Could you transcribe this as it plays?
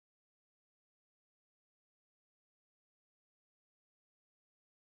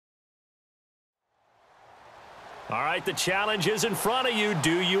All right, the challenge is in front of you.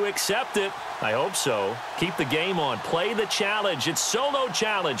 Do you accept it? I hope so. Keep the game on. Play the challenge. It's solo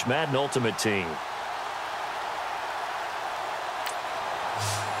challenge, Madden Ultimate Team.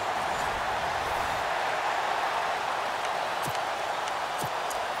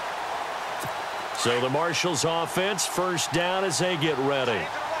 So the Marshals offense, first down as they get ready.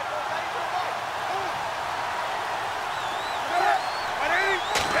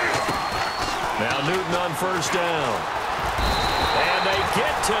 Now Newton on first down. And they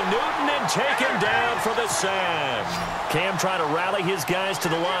get to Newton and take him down for the sack. Cam trying to rally his guys to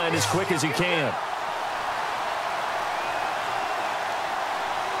the line as quick as he can.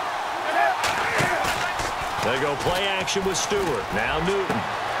 They go play action with Stewart. Now Newton.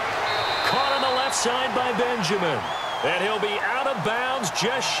 Caught on the left side by Benjamin. And he'll be out of bounds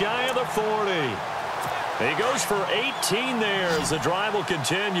just shy of the 40. He goes for 18 there as the drive will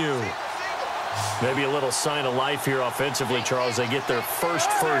continue. Maybe a little sign of life here offensively, Charles. They get their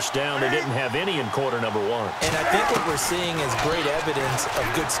first down. They didn't have any in quarter number one. And I think what we're seeing is great evidence of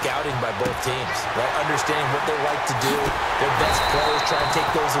good scouting by both teams, right? Understanding what they like to do. Their best players try and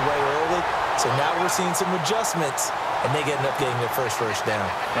take those away early. So now we're seeing some adjustments, and they end up getting their first down.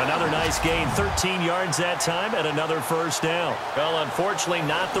 Another nice gain, 13 yards that time, and another first down. Well, unfortunately,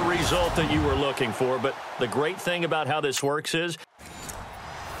 not the result that you were looking for, but the great thing about how this works is,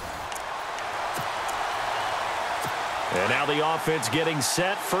 and now the offense getting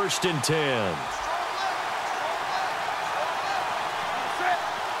set, 1st and 10.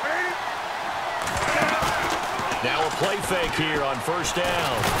 Now a play fake here on 1st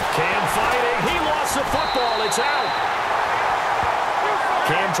down. Cam fighting. He lost the football. It's out.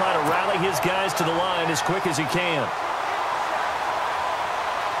 Cam trying to rally his guys to the line as quick as he can.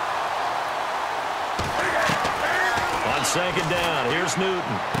 On 2nd down, here's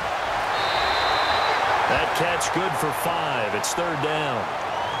Newton. That catch good for 5. It's 3rd down.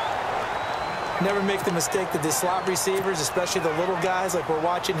 Never make the mistake that the slot receivers, especially the little guys like we're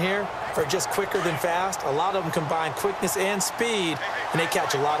watching here, are just quicker than fast. A lot of them combine quickness and speed, and they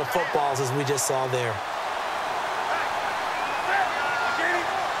catch a lot of footballs, as we just saw there.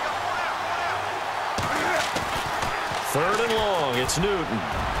 Third and long. It's Newton.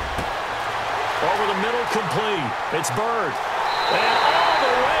 Over the middle, complete. It's Bird. And all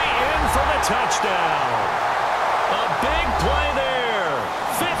the way in for the touchdown. A big play there.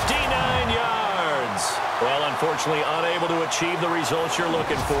 59 yards. Well, unfortunately, unable to achieve the results you're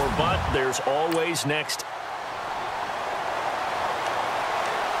looking for, but there's always next.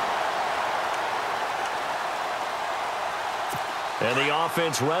 And the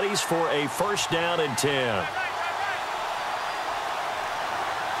offense readies for a 1st down and 10.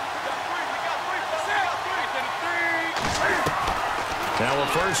 Now a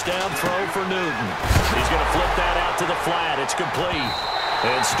 1st down throw for Newton. He's going to flip that out to the flat. It's complete.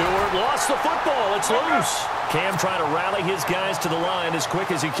 And Stewart lost the football. It's loose. Cam trying to rally his guys to the line as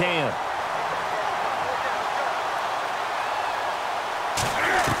quick as he can.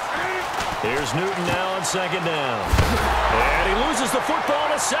 Here's Newton now on 2nd down. And he loses the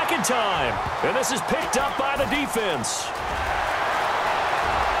football a 2nd time. And this is picked up by the defense.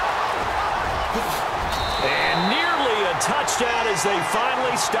 And nearly a touchdown as they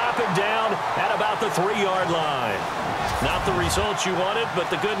finally stop him down at about the 3-yard line. Not the results you wanted, but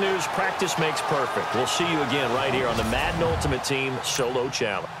the good news, practice makes perfect. We'll see you again right here on the Madden Ultimate Team Solo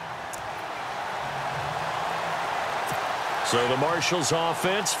Challenge. So the Marshals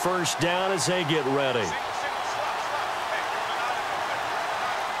offense, 1st down as they get ready.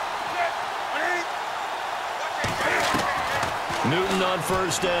 Newton on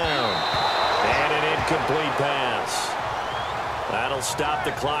 1st down. And an incomplete pass. That'll stop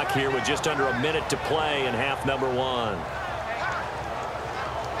the clock here with just under a minute to play in half number 1.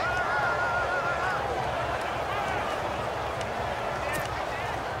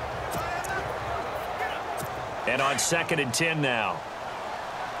 And on 2nd and 10 now.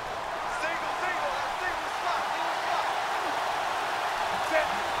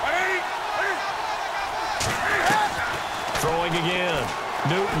 Throwing again.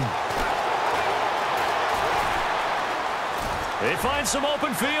 Newton. They find some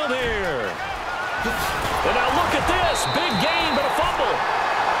open field here. And now look at this. Big gain, but a fumble.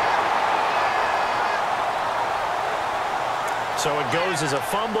 So it goes as a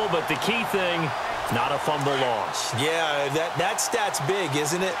fumble, but the key thing, not a fumble loss. Yeah, that stat's big,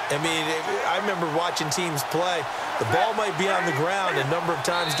 isn't it? I mean, I remember watching teams play. The ball might be on the ground a number of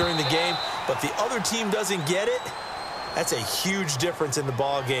times during the game, but the other team doesn't get it. That's a huge difference in the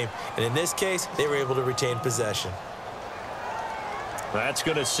ball game. And in this case, they were able to retain possession. That's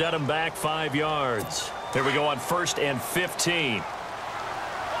going to set them back 5 yards. Here we go on 1st and 15.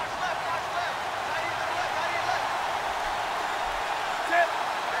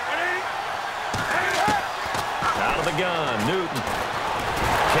 Out of the gun, Newton.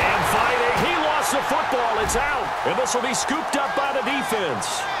 Cam fighting. He lost the football. It's out. And this will be scooped up by the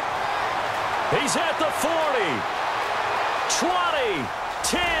defense. He's at the 40. 20.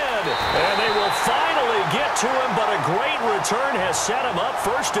 10. And they will finally get to him, but a great return has set him up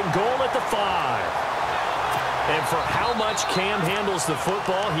 1st and goal at the 5. And for how much Cam handles the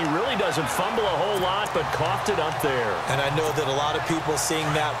football, he really doesn't fumble a whole lot, but coughed it up there. And I know that a lot of people seeing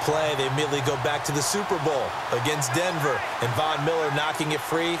that play, they immediately go back to the Super Bowl against Denver and Von Miller knocking it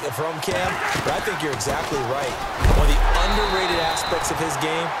free from Cam. But I think you're exactly right. One of the underrated aspects of his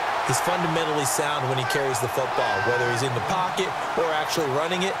game, he's fundamentally sound when he carries the football. Whether he's in the pocket or actually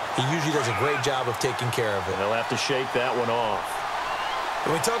running it, he usually does a great job of taking care of it. They'll have to shake that one off.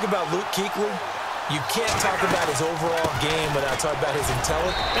 When we talk about Luke Kuechly, you can't talk about his overall game without talking about his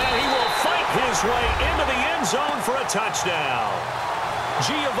intelligence. And he will fight his way into the end zone for a touchdown.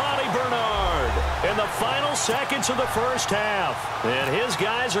 Giovanni Bernard in the final seconds of the 1st half. And his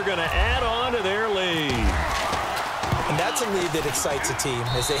guys are going to add on to their lead. And that's a lead that excites a team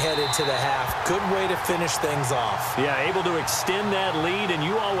as they head into the half. Good way to finish things off. Yeah, able to extend that lead, and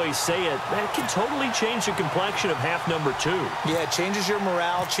you always say it, that can totally change the complexion of half number 2. Yeah, it changes your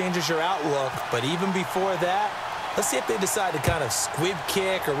morale, changes your outlook. But even before that, let's see if they decide to kind of squib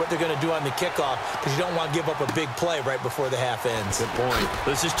kick or what they're going to do on the kickoff, because you don't want to give up a big play right before the half ends. Good point.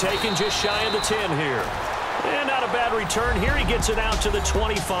 This is taken just shy of the 10 here. And not a bad return here. He gets it out to the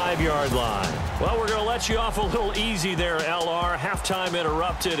 25-yard line. Well, we're going to let you off a little easy there, LR. Halftime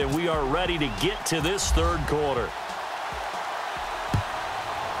interrupted, and we are ready to get to this 3rd quarter.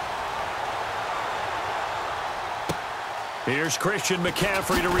 Here's Christian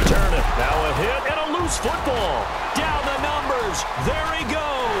McCaffrey to return it. Now a hit and a loose football. Down the numbers. There he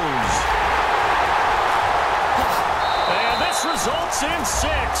goes. And this results in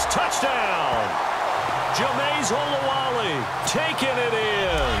 6. Touchdown. Jameis Olawale taking it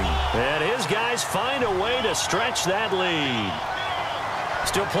in. And his guys find a way to stretch that lead.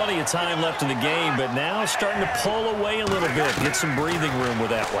 Still plenty of time left in the game, but now starting to pull away a little bit. Get some breathing room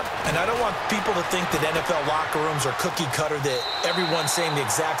with that one. And I don't want people to think that NFL locker rooms are cookie cutter, that everyone's saying the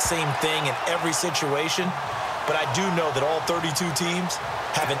exact same thing in every situation. But I do know that all 32 teams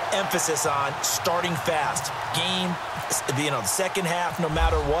have an emphasis on starting fast. Game, the second half, no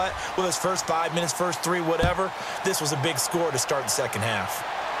matter what. Whether it's first 5 minutes, first 3, whatever. This was a big score to start the second half.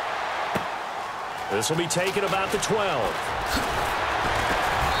 This will be taken about the 12.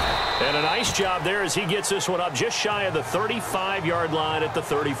 And a nice job there as he gets this one up just shy of the 35-yard line at the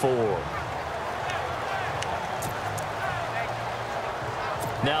 34.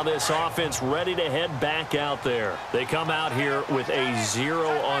 Now this offense ready to head back out there. They come out here with a 0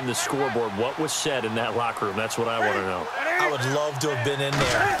 on the scoreboard. What was said in that locker room? That's what I want to know. I would love to have been in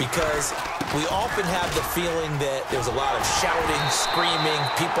there because we often have the feeling that there's a lot of shouting, screaming,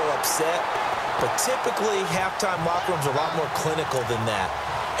 people upset. But typically, halftime locker rooms are a lot more clinical than that.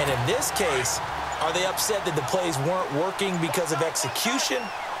 And in this case, are they upset that the plays weren't working because of execution?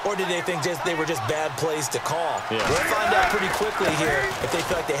 Or did they think they were just bad plays to call? Yeah. We'll find out pretty quickly here if they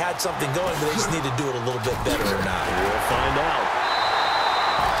feel like they had something going, but they just need to do it a little bit better or not. We'll find out.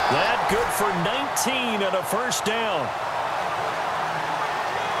 That good for 19 and a 1st down.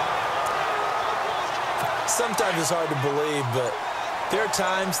 Sometimes it's hard to believe, but there are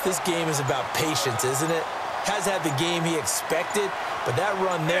times this game is about patience, isn't it? Has had the game he expected, but that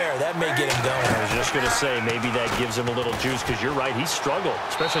run there, that may get him going. I was just going to say, maybe that gives him a little juice, because you're right, he struggled,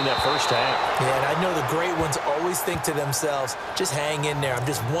 especially in that 1st half. Yeah, and I know the great ones always think to themselves, just hang in there. I'm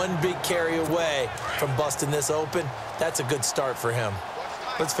just one big carry away from busting this open. That's a good start for him.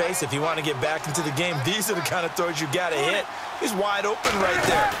 Let's face it, if you want to get back into the game, these are the kind of throws you got to hit. He's wide open right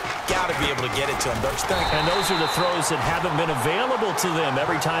there. Got to be able to get it to him, don't you think? And those are the throws that haven't been available to them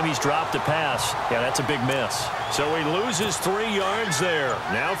every time he's dropped a pass. Yeah, that's a big miss. So he loses 3 yards there.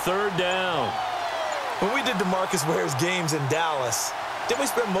 Now 3rd down. When we did DeMarcus Ware's games in Dallas, didn't we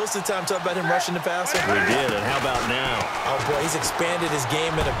spend most of the time talking about him rushing the passer? We did, and how about now? Oh, boy, he's expanded his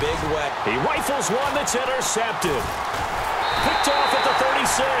game in a big way. He rifles one that's intercepted. Picked off at the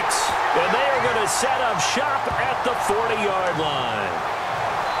 36. And they are going to set up shop at the 40-yard line.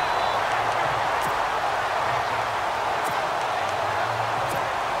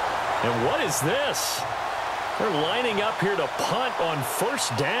 And what is this? They're lining up here to punt on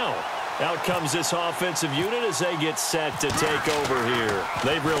 1st down. Out comes this offensive unit as they get set to take over here.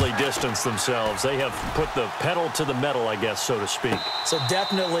 They've really distanced themselves. They have put the pedal to the metal, I guess, so to speak. So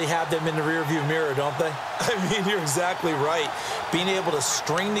definitely have them in the rearview mirror, don't they? I mean, you're exactly right. Being able to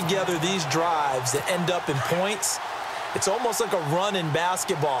string together these drives that end up in points, it's almost like a run in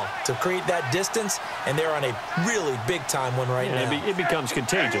basketball to create that distance, and they're on a really big-time one right now. It becomes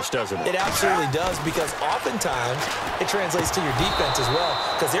contagious, doesn't it? It absolutely does, because oftentimes it translates to your defense as well,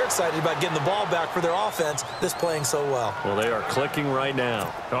 because they're excited about getting the ball back for their offense that's playing so well. Well, they are clicking right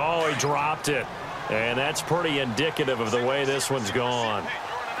now. Oh, he dropped it. And that's pretty indicative of the way this one's gone.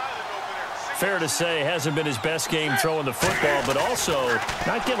 Fair to say, hasn't been his best game throwing the football, but also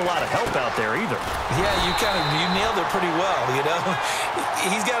not getting a lot of help out there either. Yeah, you nailed it pretty well, you know.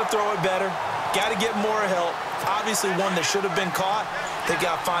 He's got to throw it better, got to get more help. Obviously one that should have been caught. They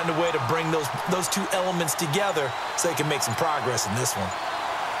got to find a way to bring those two elements together so they can make some progress in this one.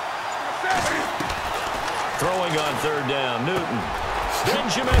 Throwing on third down, Newton.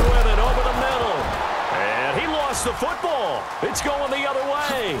 Benjamin with it over the middle. And he lost the football. It's going the other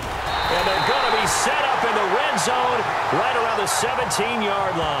way. And they're going to be set up in the red zone right around the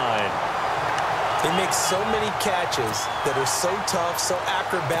 17-yard line. They make so many catches that are so tough, so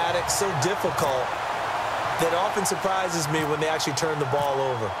acrobatic, so difficult that often surprises me when they actually turn the ball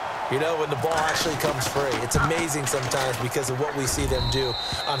over. You know, when the ball actually comes free. It's amazing sometimes because of what we see them do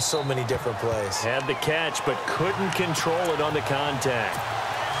on so many different plays. Had the catch, but couldn't control it on the contact.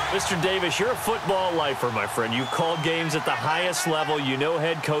 Mr. Davis, you're a football lifer, my friend. You've called games at the highest level. You know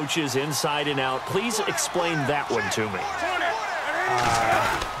head coaches inside and out. Please explain that one to me.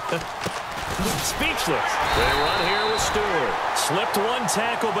 Speechless. They run here with Stewart. Slipped one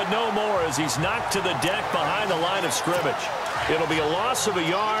tackle, but no more as he's knocked to the deck behind the line of scrimmage. It'll be a loss of a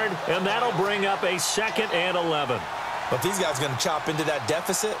yard, and that'll bring up a 2nd and 11. But these guys are going to chop into that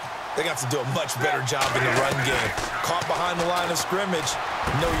deficit. They're going to have to do a much better job in the run game. Caught behind the line of scrimmage,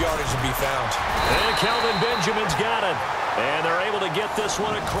 no yardage to be found. And Kelvin Benjamin's got it. And they're able to get this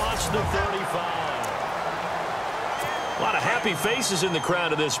one across the 35. A lot of happy faces in the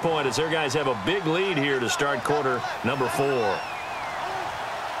crowd at this point as their guys have a big lead here to start quarter number 4.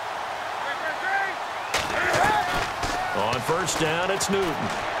 On first down, it's Newton.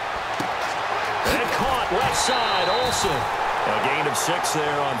 And caught left side, Olsen. A gain of 6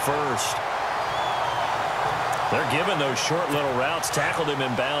 there on first. They're giving those short little routes. Tackled him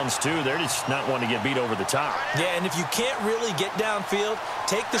in bounds, too. They're just not wanting to get beat over the top. Yeah, and if you can't really get downfield,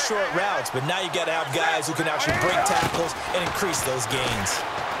 take the short routes. But now you got to have guys who can actually break tackles and increase those gains.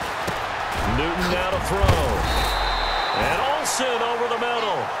 Newton now to throw. And Olsen over the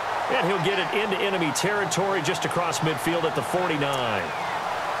middle. And he'll get it into enemy territory just across midfield at the 49.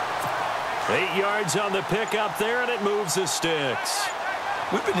 8 yards on the pickup there, and it moves the sticks.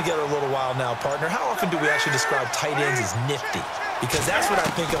 We've been together a little while now, partner. How often do we actually describe tight ends as nifty? Because that's what I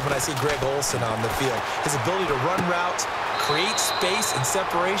think of when I see Greg Olsen on the field. His ability to run routes, create space and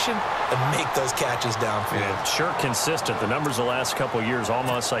separation, and make those catches downfield. Yeah, sure consistent. The numbers the last couple of years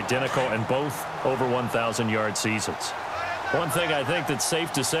almost identical, and both over 1,000-yard seasons. One thing I think that's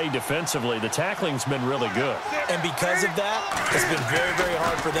safe to say defensively, the tackling's been really good. And because of that, it's been very, very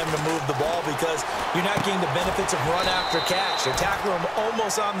hard for them to move the ball because you're not getting the benefits of run after catch. They're tackling them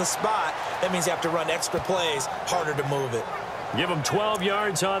almost on the spot. That means you have to run extra plays, harder to move it. Give them 12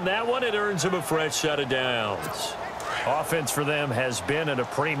 yards on that one. It earns them a fresh set of downs. Offense for them has been at a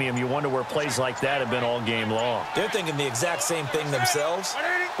premium. You wonder where plays like that have been all game long. They're thinking the exact same thing themselves,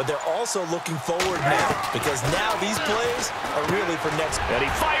 but they're also looking forward now because now these plays are really for next. And he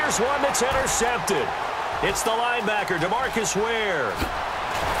fires one that's intercepted. It's the linebacker, DeMarcus Ware.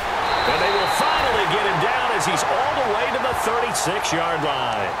 And they will finally get him down as he's all the way to the 36-yard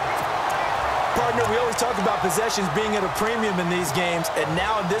line. Partner, we always talk about possessions being at a premium in these games, and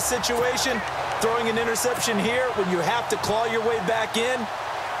now in this situation, throwing an interception here when you have to claw your way back in,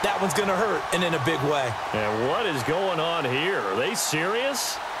 that one's going to hurt, and in a big way. And what is going on here? Are they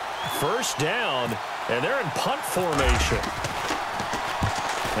serious? First down, and they're in punt formation.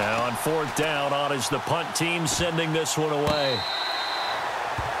 Now on 4th down, on is the punt team sending this one away.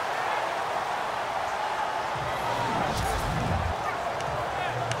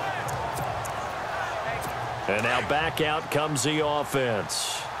 And now back out comes the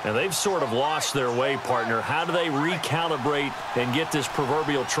offense. And they've sort of lost their way, partner. How do they recalibrate and get this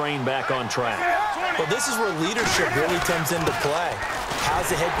proverbial train back on track? Well, this is where leadership really comes into play. How's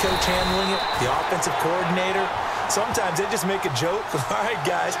the head coach handling it? The offensive coordinator? Sometimes they just make a joke. All right,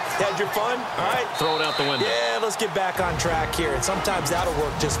 guys, had your fun? All right. Throw it out the window. Yeah, let's get back on track here. And sometimes that'll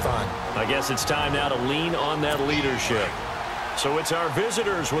work just fine. I guess it's time now to lean on that leadership. So it's our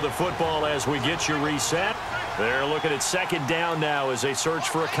visitors with a football as we get you reset. They're looking at second down now as they search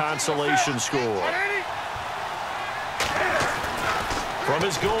for a consolation score. From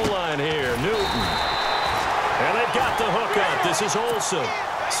his goal line here, Newton. And they've got the hook up. This is Olsen.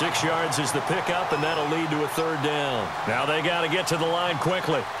 6 yards is the pickup, and that'll lead to a third down. Now they got to get to the line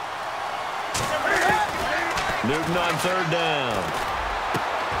quickly. Newton on third down.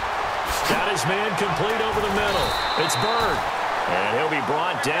 Got his man complete over the middle. It's Bird. And he'll be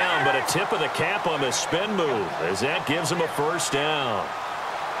brought down, but a tip of the cap on the spin move as that gives him a first down.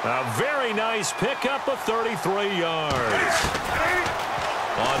 A very nice pickup of 33 yards.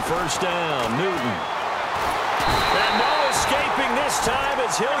 On first down, Newton. And no escaping this time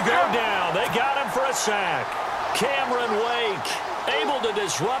as he'll go down. They got him for a sack. Cameron Wake able to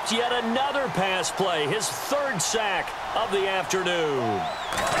disrupt yet another pass play. His third sack of the afternoon.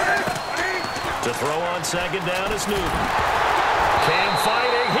 To throw on second down is Newton. Cam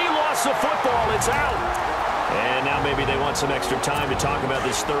fighting. He lost the football. It's out. And now maybe they want some extra time to talk about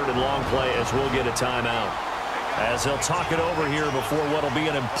this third and long play as we'll get a timeout. As they'll talk it over here before what will be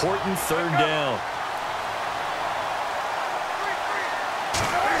an important third down.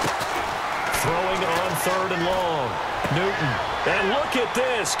 Throwing on third and long. Newton. And look at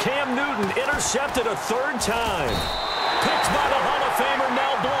this. Cam Newton intercepted a third time. Picked by the Hall of Famer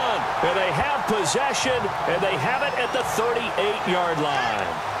Mel Blount. And they have possession, and they have it at the 38-yard line.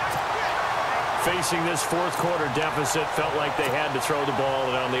 Facing this fourth quarter deficit, felt like they had to throw the ball,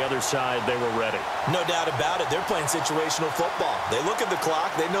 and on the other side, they were ready. No doubt about it. They're playing situational football. They look at the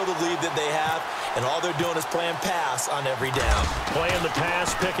clock. They know the lead that they have, and all they're doing is playing pass on every down. Playing the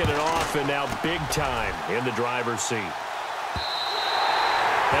pass, picking it off, and now big time in the driver's seat.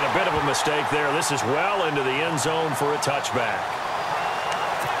 And a bit of a mistake there. This is well into the end zone for a touchback.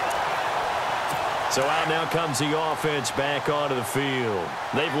 So out now comes the offense back onto the field.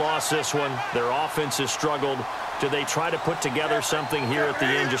 They've lost this one. Their offense has struggled. Do they try to put together something here at the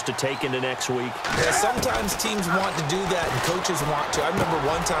end just to take into next week? Yeah, sometimes teams want to do that and coaches want to. I remember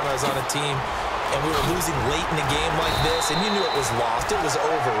one time I was on a team and we were losing late in a game like this, and you knew it was lost. It was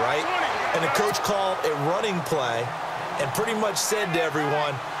over, right? And the coach called a running play and pretty much said to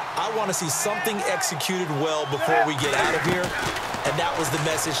everyone, I want to see something executed well before we get out of here. And that was the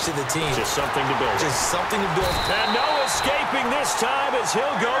message to the team. Just something to build. Just something to build. And no escaping this time as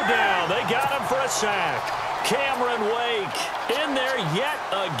he'll go down. They got him for a sack. Cameron Wake in there yet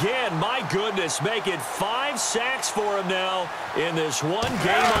again. My goodness, making 5 sacks for him now in this one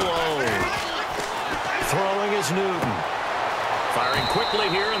game alone. Throwing is Newton. Firing quickly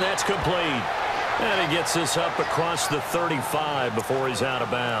here, and that's complete. And he gets this up across the 35 before he's out of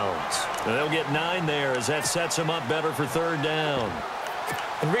bounds. And they'll get 9 there as that sets him up better for third down.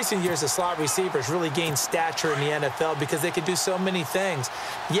 In recent years, the slot receivers really gained stature in the NFL because they can do so many things.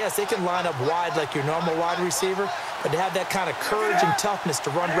 Yes, they can line up wide like your normal wide receiver, but to have that kind of courage and toughness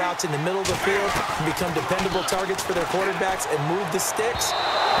to run routes in the middle of the field and become dependable targets for their quarterbacks and move the sticks,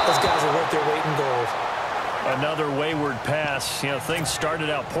 those guys are worth their weight in gold. Another wayward pass. You know, things started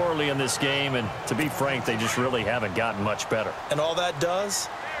out poorly in this game, and to be frank, they just really haven't gotten much better. And all that does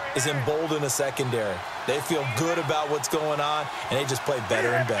is embolden a secondary. They feel good about what's going on, and they just play better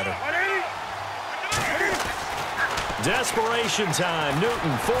and better. Desperation time.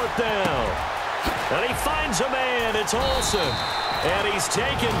 Newton, fourth down. And he finds a man. It's Olsen. And he's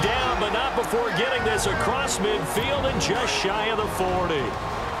taken down, but not before getting this across midfield and just shy of the 40.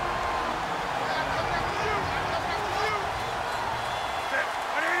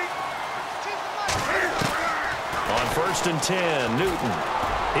 First and 10, Newton.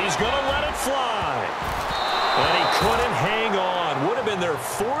 He's going to let it fly. And he couldn't hang on. Would have been their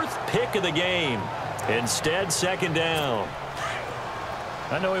 4th pick of the game. Instead, second down.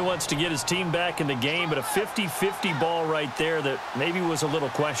 I know he wants to get his team back in the game, but a 50-50 ball right there that maybe was a little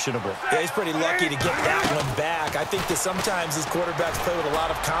questionable. Yeah, he's pretty lucky to get that one back. I think that sometimes these quarterbacks play with a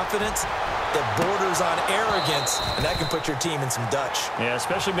lot of confidence that borders on arrogance, and that can put your team in some Dutch. Yeah,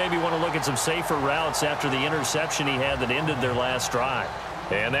 especially maybe want to look at some safer routes after the interception he had that ended their last drive.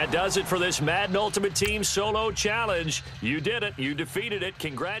 And that does it for this Madden Ultimate Team Solo Challenge. You did it. You defeated it.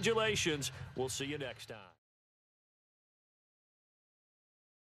 Congratulations. We'll see you next time.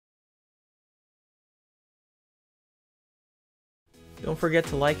 Don't forget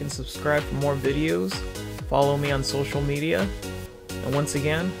to like and subscribe for more videos. Follow me on social media. And once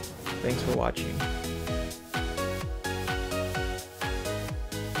again, thanks for watching.